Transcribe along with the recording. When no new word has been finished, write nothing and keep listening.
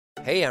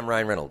Hey, I'm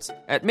Ryan Reynolds.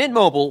 At Mint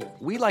Mobile,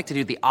 we like to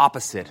do the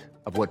opposite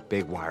of what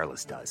Big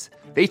Wireless does.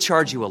 They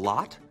charge you a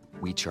lot,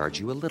 we charge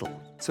you a little.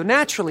 So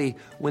naturally,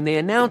 when they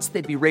announced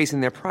they'd be raising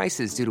their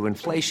prices due to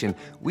inflation,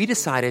 we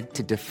decided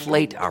to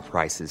deflate our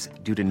prices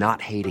due to not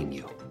hating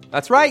you.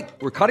 That's right.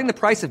 We're cutting the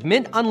price of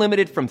Mint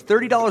Unlimited from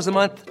 $30 a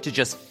month to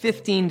just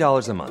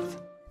 $15 a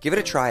month. Give it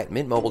a try at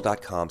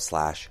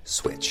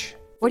mintmobile.com/switch.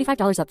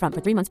 $45 up front for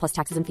 3 months plus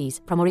taxes and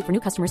fees. Promo rate for new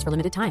customers for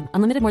limited time.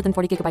 Unlimited more than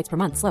 40 gigabytes per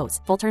month. Slows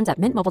full terms at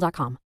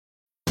mintmobile.com.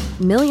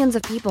 Millions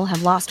of people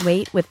have lost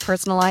weight with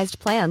personalized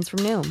plans from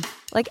Noom.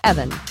 Like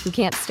Evan, who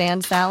can't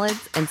stand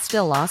salads and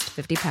still lost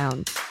 50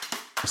 pounds.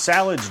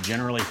 Salads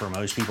generally for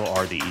most people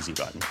are the easy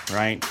button,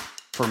 right?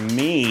 For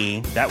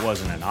me, that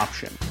wasn't an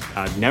option.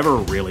 I never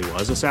really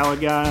was a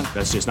salad guy.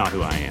 That's just not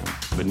who I am.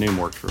 But Noom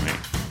worked for me.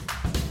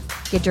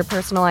 Get your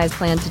personalized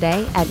plan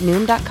today at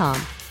Noom.com.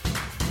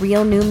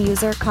 Real Noom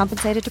user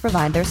compensated to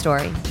provide their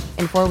story.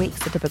 In 4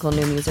 weeks, the typical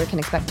Noom user can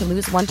expect to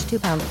lose 1 to 2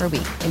 pounds per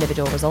week.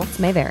 Individual results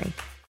may vary.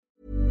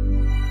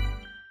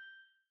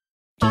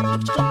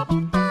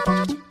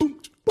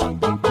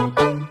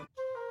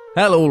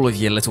 Hello all of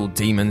you little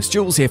demons,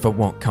 Jules here for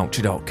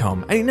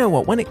WhatCulture.com. And you know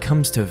what, when it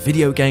comes to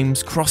video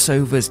games,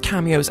 crossovers,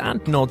 cameos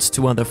and nods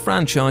to other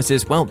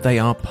franchises, well, they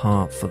are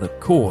par for the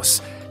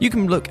course. You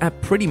can look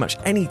at pretty much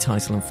any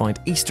title and find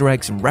Easter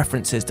eggs and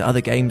references to other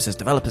games as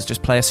developers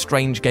just play a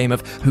strange game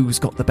of who's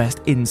got the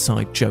best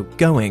inside joke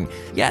going.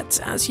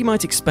 Yet, as you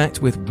might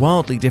expect, with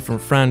wildly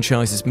different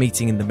franchises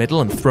meeting in the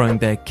middle and throwing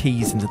their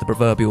keys into the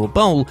proverbial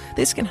bowl,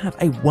 this can have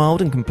a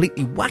wild and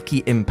completely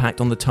wacky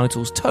impact on the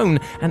title's tone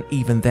and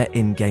even their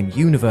in-game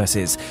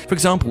universes. For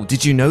example,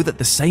 did you know that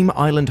the same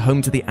island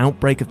home to the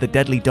outbreak of the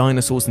deadly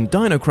dinosaurs in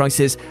Dino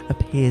Crisis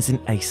appears in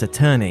Ace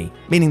Attorney?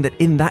 Meaning that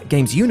in that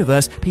game's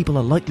universe, people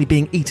are likely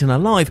being eaten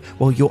alive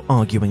while you're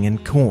arguing in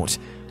court.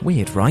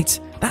 Weird, right?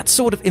 That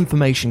sort of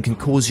information can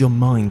cause your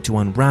mind to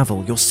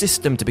unravel, your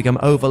system to become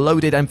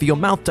overloaded, and for your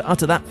mouth to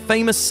utter that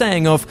famous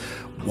saying of,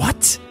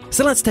 "What?"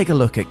 So let's take a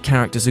look at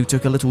characters who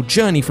took a little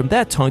journey from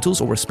their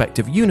titles or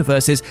respective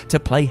universes to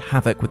play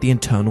havoc with the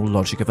internal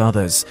logic of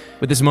others.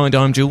 With this in mind,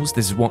 I'm Jules,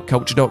 this is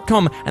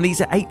WhatCulture.com, and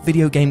these are 8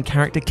 video game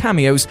character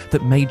cameos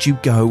that made you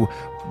go,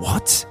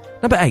 "What?"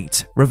 Number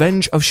 8.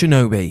 Revenge of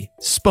Shinobi,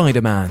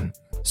 Spider-Man.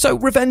 So,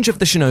 Revenge of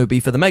the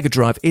Shinobi for the Mega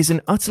Drive is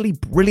an utterly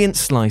brilliant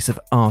slice of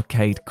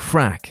arcade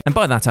crack. And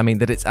by that I mean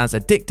that it's as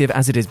addictive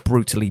as it is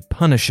brutally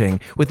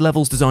punishing, with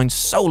levels designed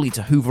solely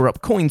to hoover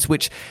up coins,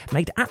 which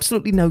made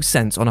absolutely no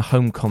sense on a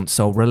home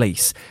console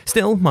release.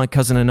 Still, my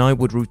cousin and I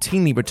would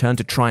routinely return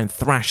to try and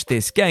thrash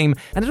this game,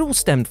 and it all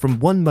stemmed from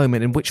one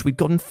moment in which we'd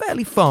gotten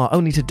fairly far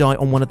only to die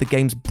on one of the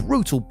game's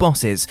brutal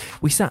bosses.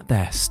 We sat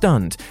there,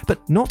 stunned, but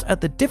not at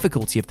the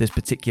difficulty of this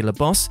particular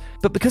boss,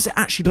 but because it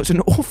actually looked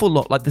an awful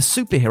lot like the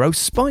superhero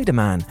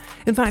Spider-Man.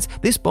 In fact,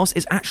 this boss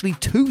is actually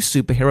 2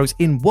 superheroes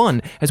in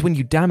one, as when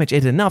you damage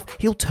it enough,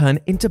 he'll turn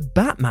into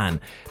Batman.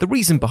 The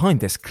reason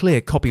behind this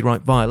clear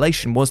copyright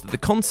violation was that the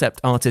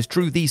concept artist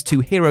drew these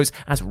 2 heroes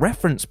as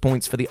reference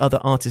points for the other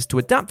artists to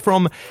adapt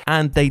from,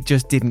 and they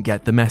just didn't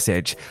get the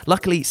message.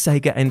 Luckily,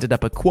 Sega ended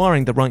up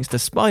acquiring the rights to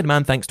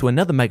Spider-Man thanks to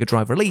another Mega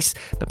Drive release,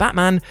 but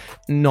Batman,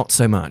 not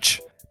so much.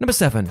 Number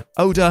 7.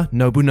 Oda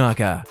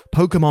Nobunaga,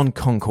 Pokemon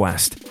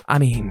Conquest. I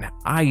mean,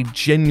 I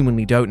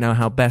genuinely don't know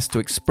how best to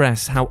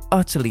express how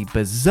utterly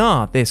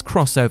bizarre this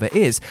crossover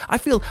is. I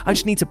feel I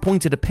just need to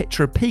point at a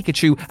picture of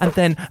Pikachu and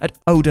then at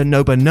Oda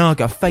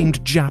Nobunaga,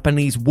 famed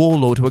Japanese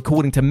warlord who,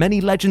 according to many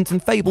legends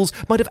and fables,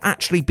 might have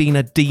actually been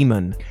a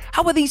demon.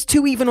 How are these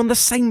two even on the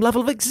same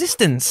level of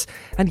existence?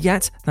 And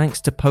yet,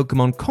 thanks to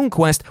Pokemon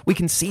Conquest, we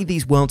can see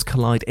these worlds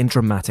collide in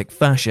dramatic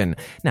fashion.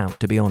 Now,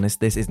 to be honest,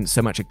 this isn't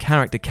so much a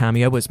character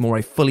cameo as more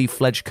a fully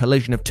fledged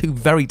collision of 2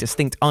 very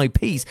distinct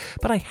IPs,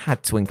 but I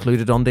had to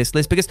include it on this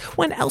list because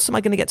when else am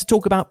I going to get to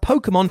talk about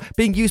Pokemon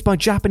being used by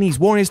Japanese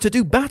warriors to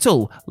do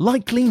battle?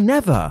 Likely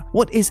never.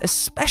 What is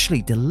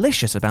especially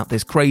delicious about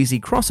this crazy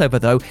crossover,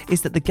 though,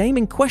 is that the game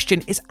in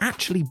question is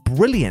actually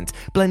brilliant,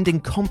 blending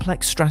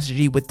complex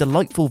strategy with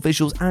delightful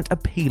visuals and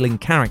appealing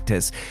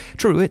characters.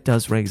 True, it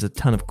does raise a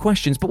ton of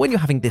questions, but when you're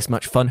having this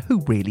much fun,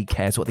 who really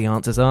cares what the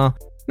answers are?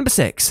 Number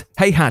 6.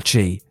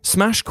 Heihachi,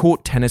 Smash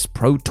Court Tennis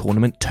Pro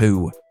Tournament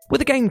 2. With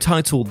a game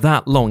title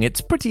that long,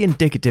 it's pretty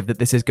indicative that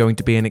this is going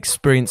to be an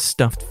experience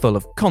stuffed full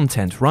of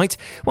content, right?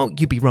 Well,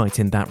 you'd be right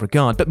in that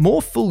regard, but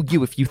more fool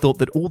you if you thought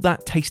that all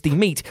that tasty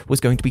meat was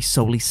going to be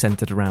solely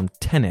centered around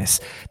tennis.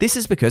 This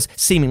is because,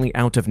 seemingly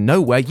out of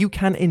nowhere, you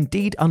can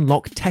indeed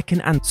unlock Tekken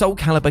and Soul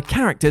Calibur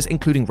characters,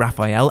 including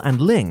Raphael and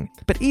Ling.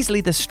 But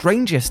easily the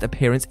strangest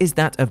appearance is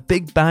that of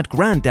Big Bad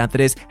Granddad, that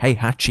is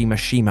Heihachi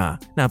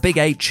Mishima. Now, Big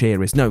H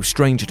here is no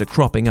stranger to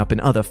cropping up in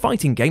other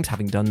fighting games,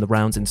 having done the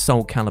rounds in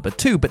Soul Calibur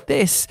 2, but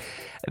this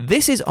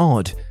is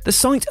odd. The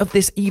sight of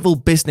this evil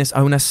business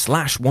owner /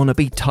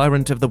 wannabe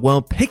tyrant of the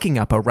world picking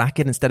up a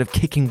racket instead of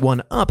kicking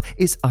one up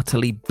is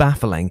utterly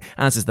baffling,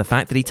 as is the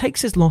fact that he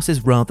takes his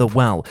losses rather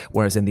well,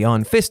 whereas in the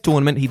Iron Fist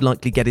tournament he'd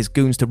likely get his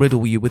goons to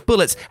riddle you with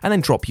bullets and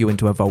then drop you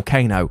into a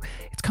volcano.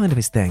 It's kind of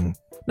his thing.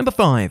 Number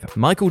 5.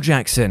 Michael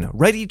Jackson,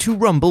 Ready to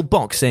Rumble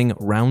Boxing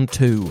Round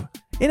 2.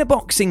 In a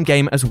boxing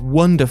game as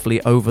wonderfully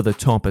over the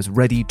top as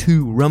Ready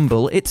to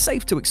Rumble, it's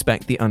safe to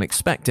expect the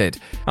unexpected.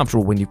 After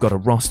all, when you've got a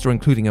roster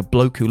including a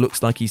bloke who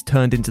looks like he's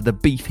turned into the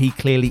beef he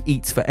clearly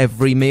eats for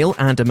every meal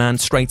and a man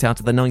straight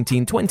out of the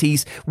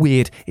 1920s,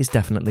 weird is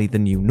definitely the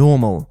new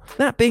normal.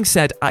 That being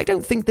said, I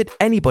don't think that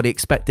anybody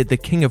expected the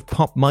king of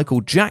pop Michael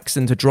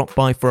Jackson to drop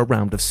by for a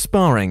round of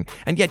sparring,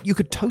 and yet you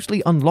could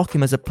totally unlock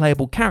him as a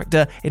playable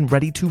character in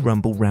Ready to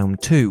Rumble Round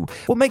 2.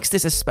 What makes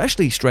this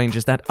especially strange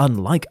is that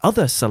unlike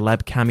other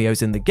celeb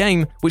cameos in the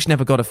game, which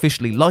never got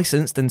officially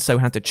licensed and so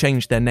had to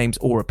change their names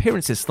or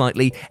appearances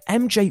slightly,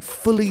 MJ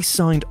fully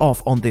signed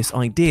off on this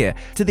idea,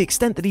 to the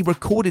extent that he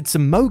recorded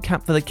some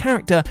mocap for the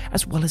character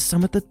as well as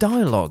some of the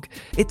dialogue.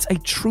 It's a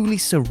truly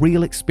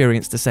surreal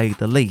experience to say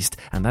the least,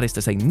 and that is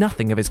to say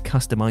nothing of his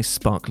customized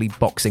sparkly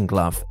boxing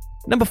glove.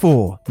 Number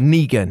 4.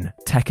 Negan,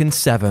 Tekken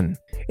 7.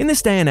 In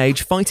this day and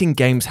age, fighting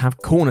games have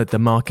cornered the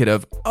market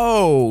of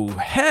 "oh,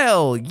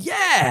 hell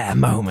yeah"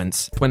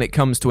 moments when it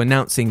comes to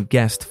announcing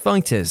guest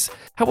fighters.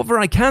 However,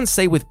 I can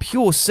say with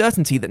pure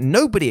certainty that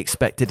nobody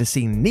expected to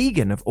see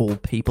Negan, of all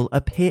people,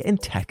 appear in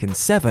Tekken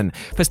 7.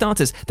 For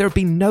starters, there have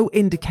been no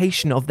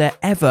indication of there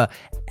ever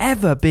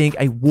being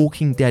a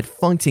Walking Dead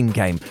fighting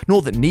game,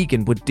 nor that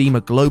Negan would deem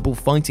a global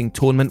fighting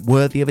tournament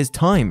worthy of his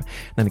time.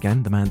 Then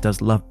again, the man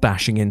does love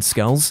bashing in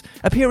skulls.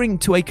 Appearing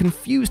to a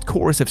confused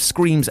chorus of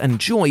screams and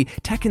joy,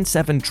 Tekken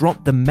 7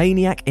 dropped the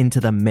maniac into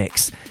the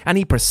mix, and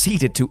he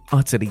proceeded to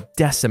utterly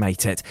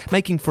decimate it,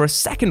 making for a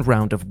second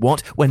round of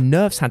what, when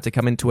Nerfs had to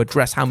come in to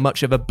address how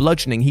much of a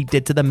bludgeoning he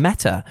did to the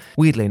meta.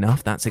 Weirdly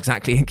enough, that's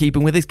exactly in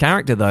keeping with his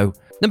character though.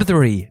 Number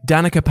 3.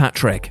 Danica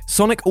Patrick,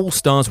 Sonic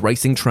All-Stars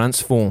Racing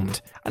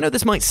Transformed. I know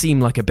this might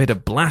seem like a bit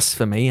of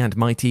blasphemy and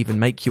might even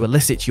make you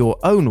elicit your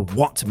own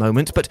what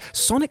moment, but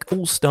Sonic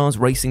All-Stars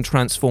Racing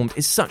Transformed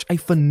is such a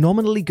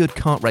phenomenally good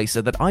kart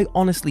racer that I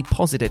honestly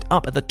posit it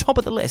up at the top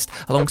of the list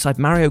alongside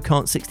Mario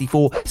Kart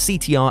 64,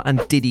 CTR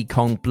and Diddy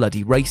Kong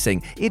Bloody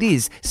Racing. It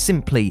is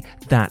simply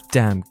that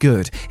damn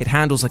good. It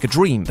handles like a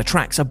dream, the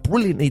tracks are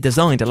brilliantly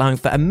designed, allowing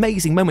for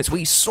amazing moments where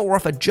you soar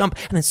off a jump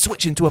and then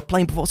switch into a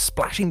plane before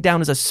splashing down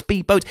as a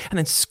speedboat and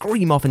then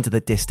scream off into the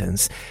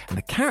distance. And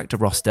the character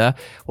roster,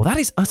 well, that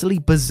is utterly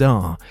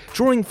bizarre.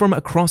 Drawing from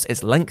across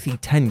its lengthy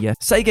tenure,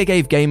 Sega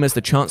gave gamers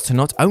the chance to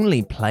not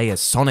only play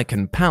as Sonic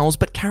and pals,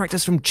 but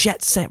characters from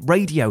Jet Set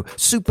Radio,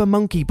 Super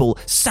Monkey Ball,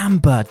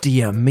 Samba de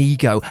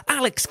Amigo,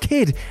 Alex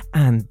Kidd,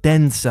 and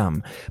then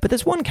some. But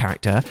there's one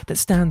character that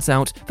stands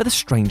out for the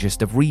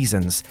strangest of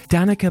reasons.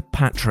 Danica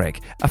Patrick,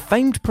 a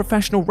famed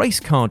professional race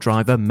car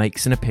driver,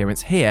 makes an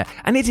appearance here,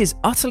 and it is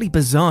utterly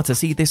bizarre to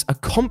see this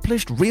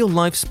accomplished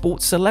real-life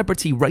sports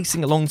celebrity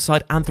racing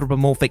alongside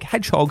anthropomorphic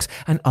hedgehogs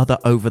and other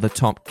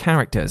over-the-top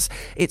characters.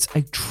 It's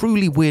a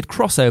truly weird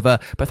crossover,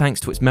 but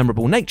thanks to its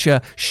memorable nature,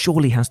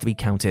 surely has to be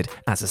counted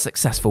as a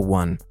successful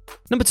one.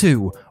 Number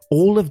 2.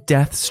 All of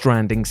Death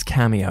Stranding's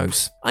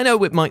cameos. I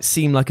know it might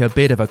seem like a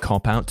bit of a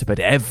cop-out to put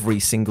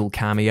every single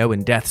cameo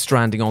in Death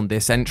Stranding on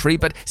this entry,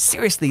 but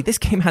seriously, this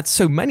game had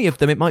so many of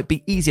them it might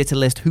be easier to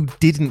list who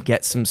didn't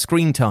get some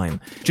screen time.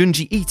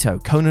 Junji Ito,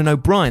 Conan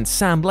O'Brien,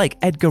 Sam Lake,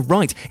 Edgar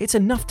Wright, it's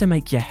enough to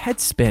make your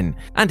head spin.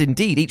 And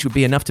indeed, each would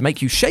be enough to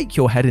make you shake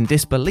your head in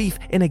disbelief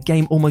in a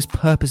game almost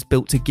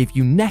purpose-built to give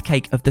you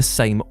neckache of the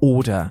same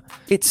order.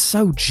 It's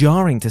so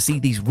jarring to see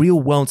these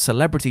real-world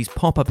celebrities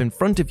pop up in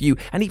front of you,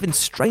 and even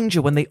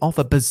stranger when they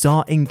offer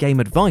bizarre in-game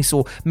advice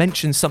or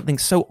mention something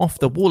so off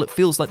the wall it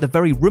feels like the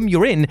very room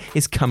you're in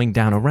is coming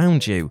down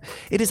around you.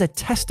 It is a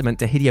testament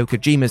to Hideo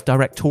Kojima's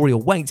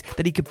directorial weight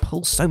that he could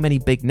pull so many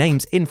big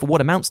names in for what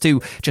amounts to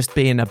just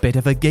being a bit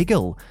of a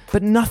giggle.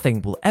 But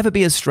nothing will ever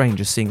be as strange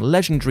as seeing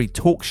legendary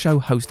talk show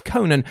host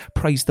Conan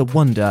praise the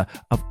wonder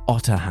of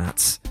otter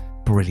hats.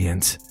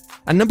 Brilliant.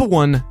 And number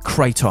 1,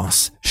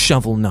 Kratos,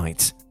 Shovel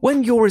Knight.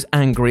 When you're as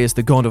angry as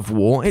the God of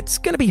War, it's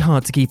going to be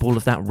hard to keep all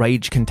of that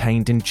rage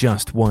contained in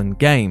just one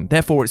game.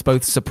 Therefore, it's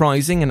both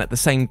surprising and at the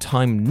same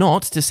time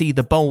not to see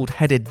the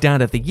bold-headed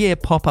Dad of the Year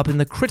pop up in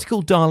the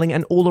critical darling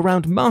and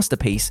all-around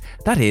masterpiece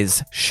that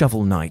is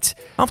Shovel Knight.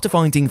 After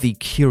finding the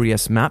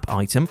curious map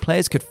item,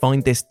 players could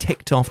find this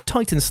ticked-off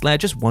Titan Slayer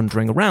just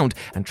wandering around,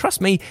 and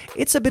trust me,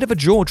 it's a bit of a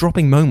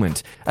jaw-dropping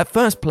moment. At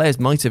first, players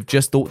might have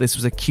just thought this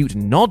was a cute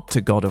nod to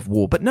God of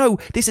War, but no,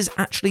 this is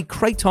actually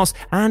Kratos,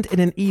 and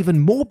in an even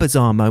more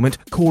bizarre moment,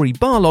 Cory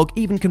Barlog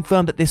even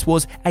confirmed that this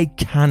was a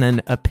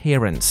canon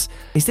appearance.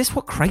 Is this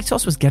what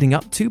Kratos was getting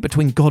up to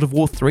between God of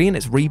War 3 and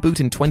its reboot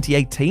in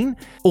 2018?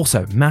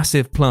 Also,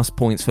 massive plus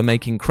points for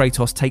making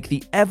Kratos take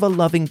the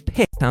ever-loving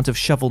piss out of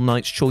Shovel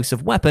Knight's choice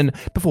of weapon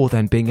before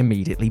then being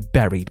immediately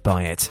buried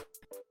by it.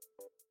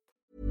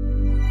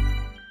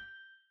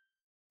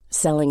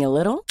 Selling a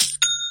little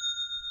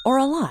or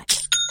a lot?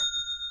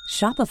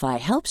 Shopify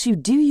helps you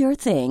do your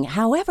thing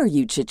however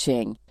you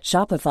cha-ching.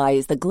 Shopify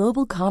is the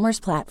global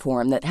commerce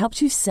platform that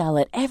helps you sell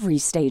at every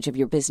stage of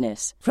your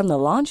business. From the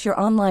launch your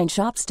online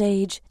shop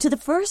stage to the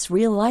first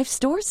real-life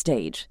store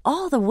stage,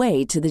 all the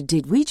way to the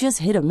did we just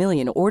hit a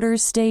million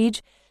orders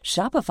stage.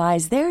 Shopify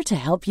is there to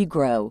help you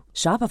grow.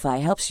 Shopify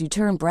helps you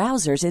turn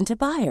browsers into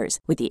buyers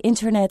with the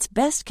internet's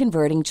best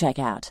converting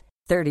checkout.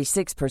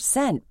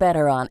 36%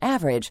 better on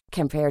average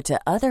compared to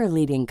other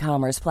leading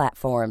commerce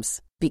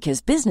platforms.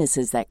 Because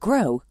businesses that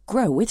grow,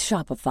 grow with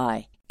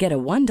Shopify. Get a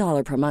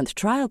 $1 per month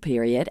trial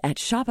period at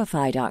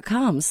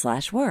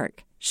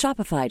shopify.com/work.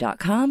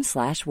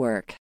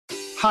 Shopify.com/work.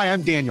 Hi,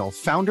 I'm Daniel,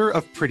 founder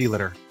of Pretty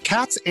Litter.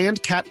 Cats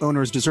and cat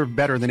owners deserve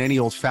better than any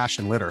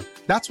old-fashioned litter.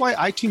 That's why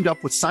I teamed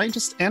up with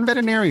scientists and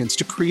veterinarians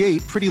to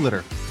create Pretty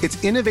Litter.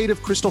 Its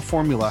innovative crystal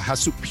formula has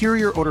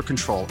superior odor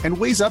control and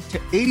weighs up to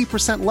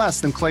 80%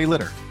 less than clay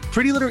litter.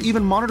 Pretty Litter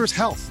even monitors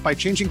health by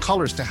changing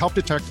colors to help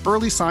detect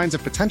early signs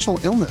of potential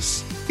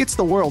illness. It's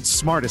the world's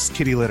smartest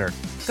kitty litter.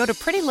 Go to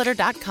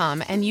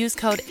prettylitter.com and use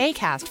code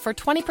ACAST for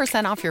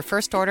 20% off your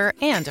first order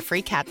and a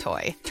free cat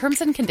toy.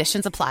 Terms and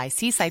conditions apply.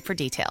 See site for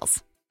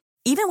details.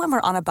 Even when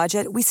we're on a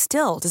budget, we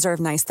still deserve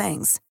nice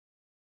things.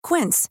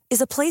 Quince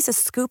is a place to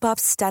scoop up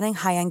stunning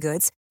high-end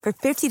goods for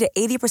 50 to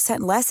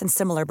 80% less than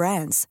similar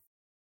brands.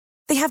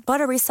 They have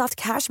buttery soft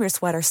cashmere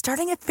sweaters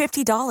starting at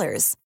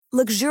 $50,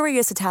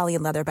 luxurious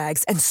Italian leather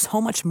bags, and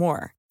so much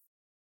more.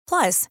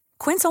 Plus,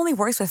 Quince only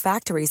works with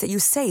factories that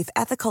use safe,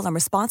 ethical, and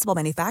responsible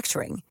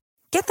manufacturing.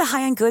 Get the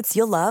high-end goods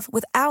you'll love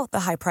without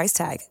the high price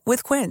tag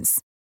with Quince.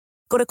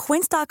 Go to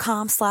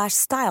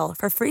quince.com/style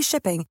for free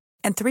shipping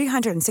and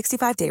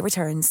 365-day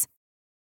returns.